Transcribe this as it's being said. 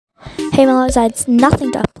Hey Mellows, I had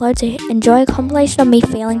nothing to upload, so enjoy a compilation of me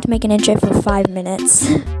failing to make an intro for 5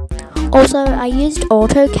 minutes. Also, I used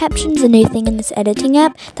auto captions, a new thing in this editing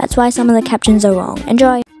app. That's why some of the captions are wrong.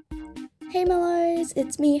 Enjoy! Hey Mellows,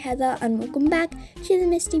 it's me Heather and welcome back to the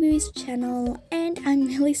Misty Byeeee channel, and I'm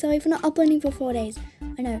really sorry for not uploading for 4 days.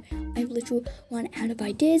 I know, I've literally run out of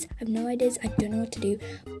ideas, I have no ideas, I don't know what to do,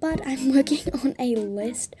 but I'm working on a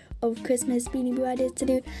list of Christmas Beanie Boo ideas to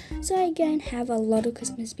do, so I again have a lot of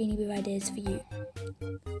Christmas Beanie Boo ideas for you.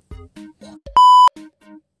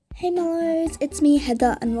 Hey Mellows, it's me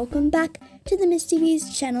Heather and welcome back to the Misty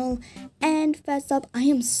Byeeee channel, and first up, I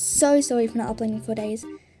am so sorry for not uploading for 4 days.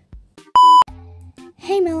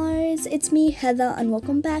 Hey Mellows, it's me Heather and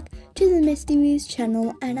welcome back to the Misty Byeeee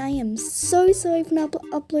channel, and I am so sorry for not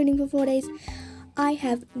uploading for 4 days. I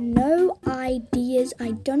have no ideas,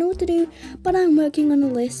 I don't know what to do, but I'm working on a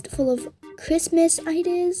list full of Christmas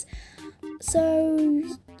ideas, so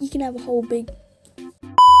you can have a whole big...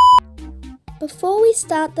 Before we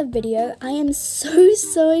start the video, I am so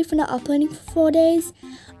sorry for not uploading for 4 days.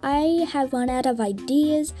 I have run out of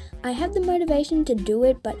ideas. I have the motivation to do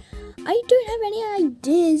it, but I don't have any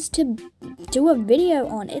ideas to do a video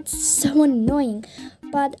on. It's so annoying.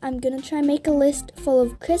 But I'm gonna try and make a list full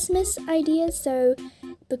of Christmas ideas, so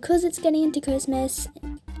because it's getting into Christmas.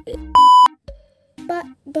 But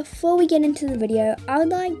before we get into the video, I would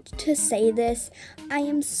like to say this. I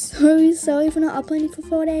am so sorry for not uploading for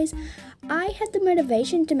 4 days. I had the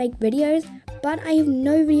motivation to make videos, but I have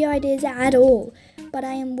no video ideas at all. But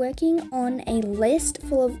I am working on a list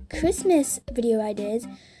full of Christmas video ideas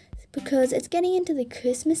because it's getting into the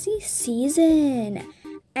Christmassy season.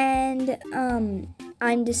 And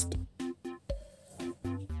I'm just...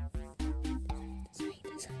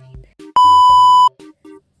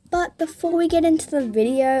 But before we get into the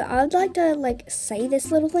video, I would like to say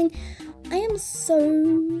this little thing.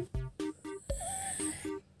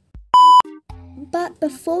 But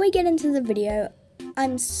before we get into the video,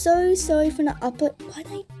 I'm so sorry for not upload.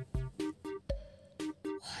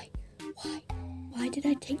 Why did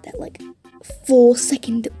I take that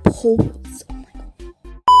 4-second pause? Oh my god.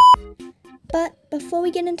 But before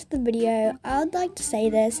we get into the video, I would like to say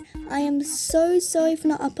this. I am so sorry for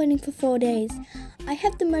not uploading for 4 days. I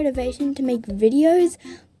have the motivation to make videos,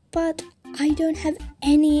 but I don't have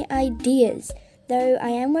any ideas. Though I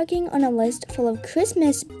am working on a list full of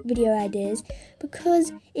Christmas video ideas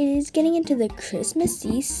because it is getting into the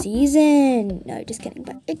Christmassy season. No, just kidding,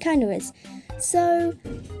 but it kind of is. So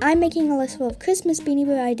I'm making a list full of Christmas Beanie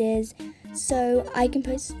Boo ideas so I can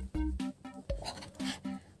post...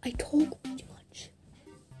 I talk too much.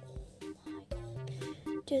 Oh my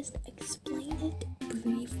god. Just explain it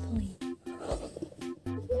briefly.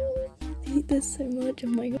 I hate this so much, oh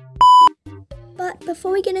my god. But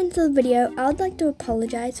before we get into the video, I would like to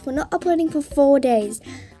apologize for not uploading for 4 days.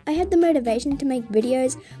 I had the motivation to make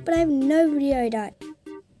videos, but I have no video idea.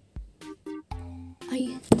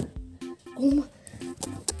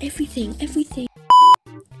 Everything.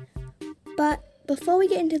 But before we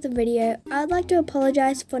get into the video, I would like to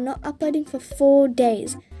apologize for not uploading for 4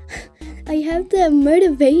 days. I have the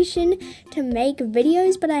motivation to make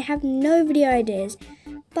videos, but I have no video ideas.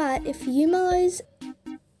 But if you Mellows...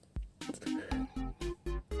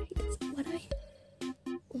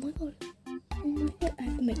 Oh my god, I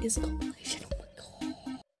have to make this a compilation, oh my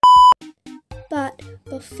god. But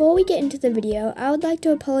before we get into the video, I would like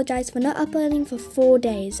to apologize for not uploading for 4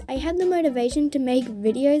 days. I had the motivation to make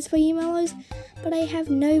videos for you Mellows, but I have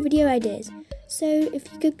no video ideas. So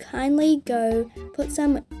if you could kindly go put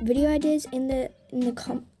some video ideas in the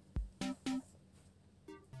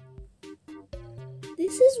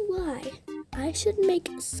This is why I should make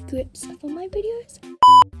scripts for my videos.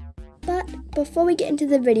 But before we get into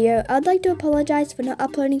the video, I'd like to apologize for not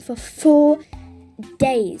uploading for 4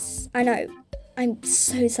 days. I know, I'm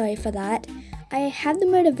so sorry for that. I have the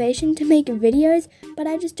motivation to make videos, but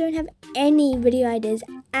I just don't have any video ideas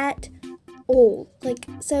at all.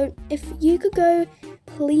 So if you could go,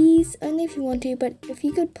 please, only if you want to, but if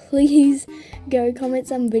you could please go comment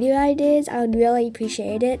some video ideas, I would really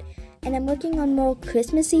appreciate it. And I'm working on more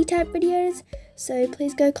Christmassy type videos, so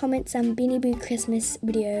please go comment some Beanie Boo Christmas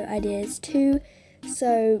video ideas too.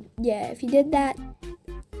 So yeah, if you did that.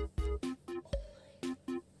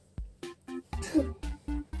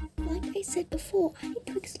 Like I said before, I need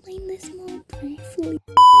to explain this more briefly.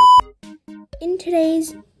 In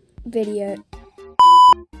today's video.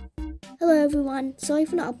 Hello everyone, sorry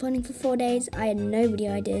for not uploading for 4 days. I had no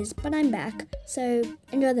video ideas, but I'm back, so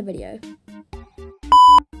enjoy the video.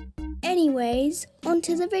 Anyways,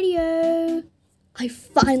 onto the video. I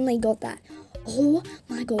finally got that. Oh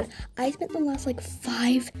my god, I spent the last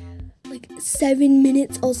 5 like 7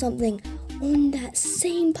 minutes or something on that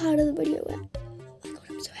same part of the video. Oh my god,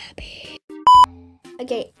 I'm so happy.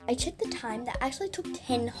 Okay, I checked the time. That actually took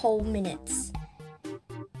 10 whole minutes.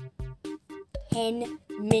 10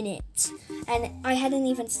 minutes. And I hadn't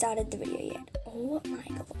even started the video yet. Oh my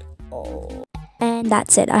god. Oh. And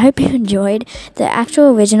that's it. I hope you enjoyed. The actual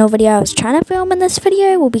original video I was trying to film in this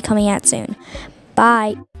video will be coming out soon.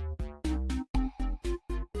 Bye.